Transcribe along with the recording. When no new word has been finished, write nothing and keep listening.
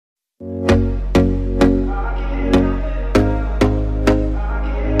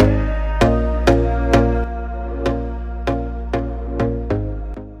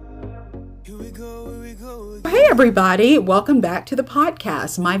everybody, welcome back to the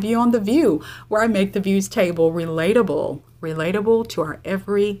podcast, My View on the View, where I make the Views table relatable to our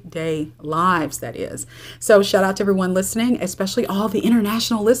everyday lives, that is. So shout out to everyone listening, especially all the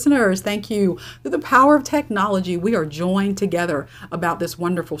international listeners. Thank you. Through the power of technology, we are joined together about this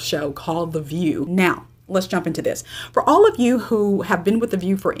wonderful show called The View. Now, let's jump into this. For all of you who have been with The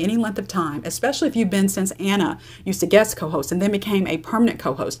View for any length of time, especially if you've been since Anna used to guest co-host and then became a permanent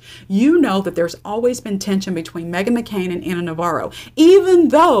co-host, you know that there's always been tension between Meghan McCain and Ana Navarro, even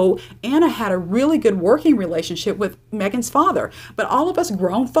though Anna had a really good working relationship with Meghan's father. But all of us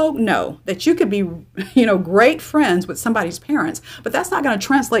grown folk know that you could be, great friends with somebody's parents, but that's not going to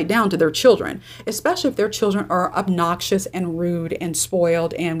translate down to their children, especially if their children are obnoxious and rude and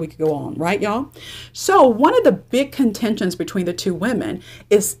spoiled, and we could go on, right, y'all? So one of the big contentions between the two women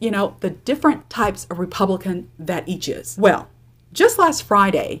is, the different types of Republican that each is. Well, just last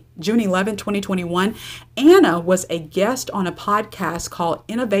Friday, June 11, 2021, Anna was a guest on a podcast called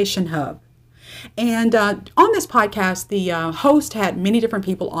Innovation Hub. And on this podcast, the host had many different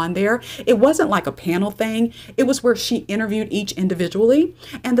people on there. It wasn't like a panel thing. It was where she interviewed each individually.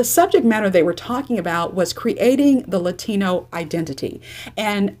 And the subject matter they were talking about was creating the Latino identity.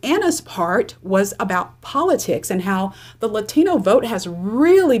 And Anna's part was about politics and how the Latino vote has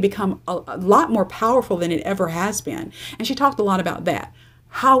really become a lot more powerful than it ever has been. And she talked a lot about that.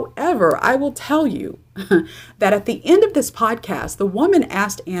 However, I will tell you that at the end of this podcast, the woman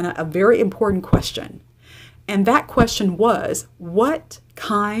asked Anna a very important question. And that question was, what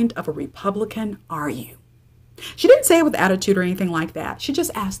kind of a Republican are you? She didn't say it with attitude or anything like that. She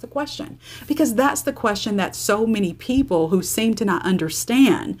just asked the question because that's the question that so many people who seem to not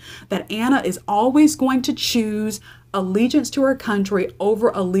understand, that Anna is always going to choose allegiance to her country over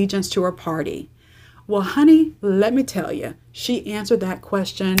allegiance to her party. Well, honey, let me tell you, she answered that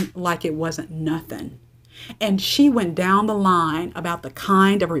question like it wasn't nothing. And she went down the line about the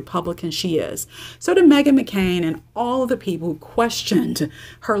kind of Republican she is. So did Meghan McCain and all of the people who questioned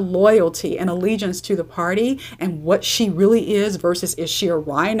her loyalty and allegiance to the party and what she really is versus is she a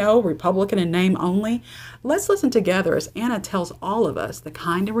rhino, Republican in name only. Let's listen together as Anna tells all of us the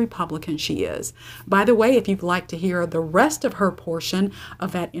kind of Republican she is. By the way, if you'd like to hear the rest of her portion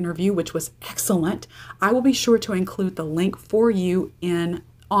of that interview, which was excellent, I will be sure to include the link for you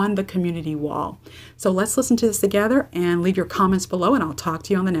on the community wall. So let's listen to this together and leave your comments below, and I'll talk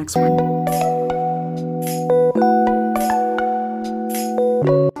to you on the next one.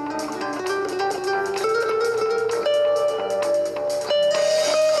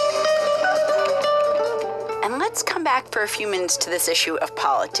 And let's come back for a few minutes to this issue of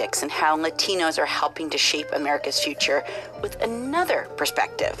politics and how Latinos are helping to shape America's future with another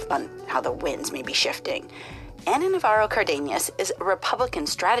perspective on how the winds may be shifting. Ana Navarro Cardenas is a Republican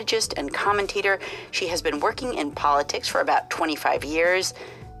strategist and commentator. She has been working in politics for about 25 years.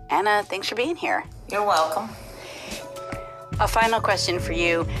 Ana, thanks for being here. You're welcome. A final question for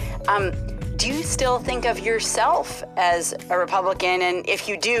you. Do you still think of yourself as a Republican? And if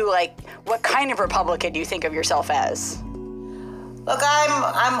you do, what kind of Republican do you think of yourself as? Look,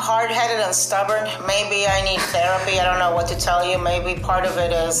 I'm hard-headed and stubborn. Maybe I need therapy. I don't know what to tell you. Maybe part of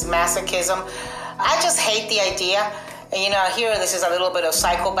it is masochism. I just hate the idea. Here this is a little bit of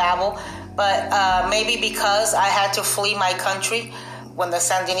psychobabble, but maybe because I had to flee my country when the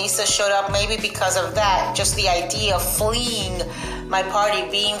Sandinistas showed up, maybe because of that, just the idea of fleeing my party,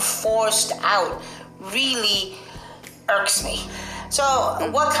 being forced out, really irks me. So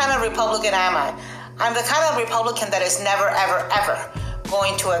what kind of Republican am I? I'm the kind of Republican that is never, ever, ever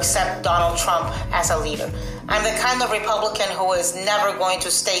going to accept Donald Trump as a leader. I'm the kind of Republican who is never going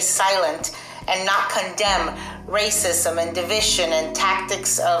to stay silent and not condemn racism and division and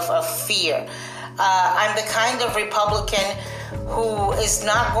tactics of fear. I'm the kind of Republican who is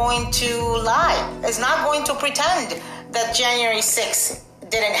not going to lie, is not going to pretend that January 6th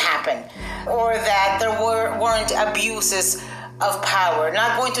didn't happen or that there weren't abuses of power,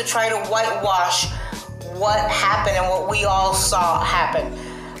 not going to try to whitewash what happened and what we all saw happen.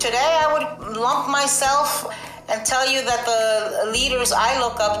 Today, I would lump myself and tell you that the leaders I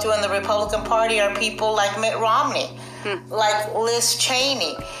look up to in the Republican Party are people like Mitt Romney, like Liz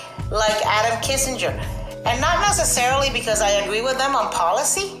Cheney, like Adam Kissinger. And not necessarily because I agree with them on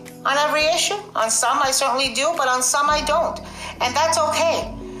policy on every issue. On some I certainly do, but on some I don't. And that's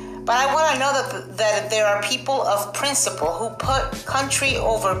okay. But I want to know that there are people of principle who put country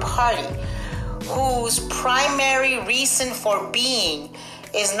over party, whose primary reason for being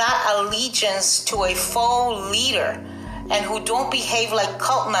is not allegiance to a faux leader, and who don't behave like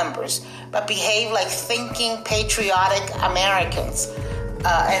cult members, but behave like thinking, patriotic Americans.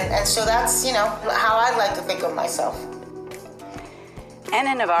 And so that's, you know, how I like to think of myself.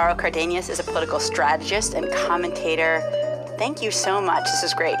 Ana Navarro Cardenas is a political strategist and commentator. Thank you so much. This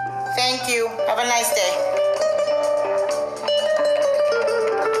is great. Thank you. Have a nice day.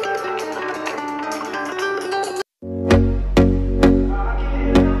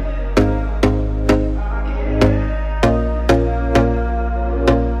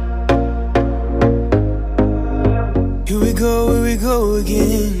 Here we go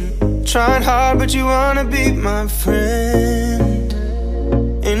again. Trying hard, but you wanna be my friend.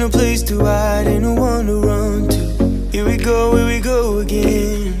 Ain't no place to hide, ain't no one to run to. Here we go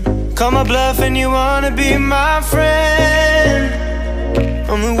again. Call my bluff and you wanna be my friend.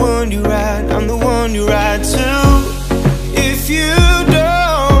 I'm the one you ride, I'm the one you ride to. If you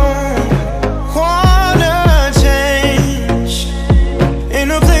don't wanna change, ain't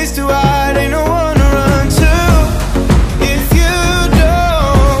no place to hide, ain't no one to run to. If you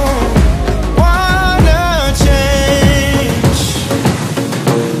don't wanna change,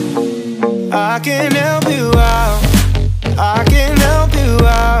 I can help you out. I can help you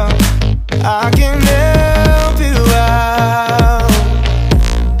out. I can help you out.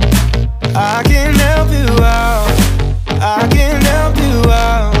 I can help you out. I can help you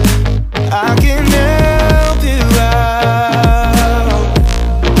out. I can help you out.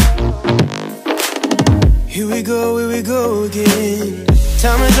 Here we go again.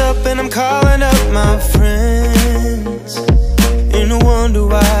 Time is up and I'm calling up my friends. Ain't no wonder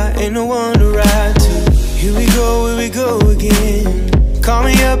why, ain't no one to ride to. Here we go again. Call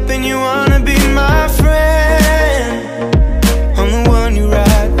me up and you wanna be my friend. I'm the one you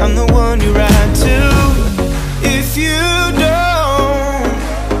ride, I'm the one you ride to. If you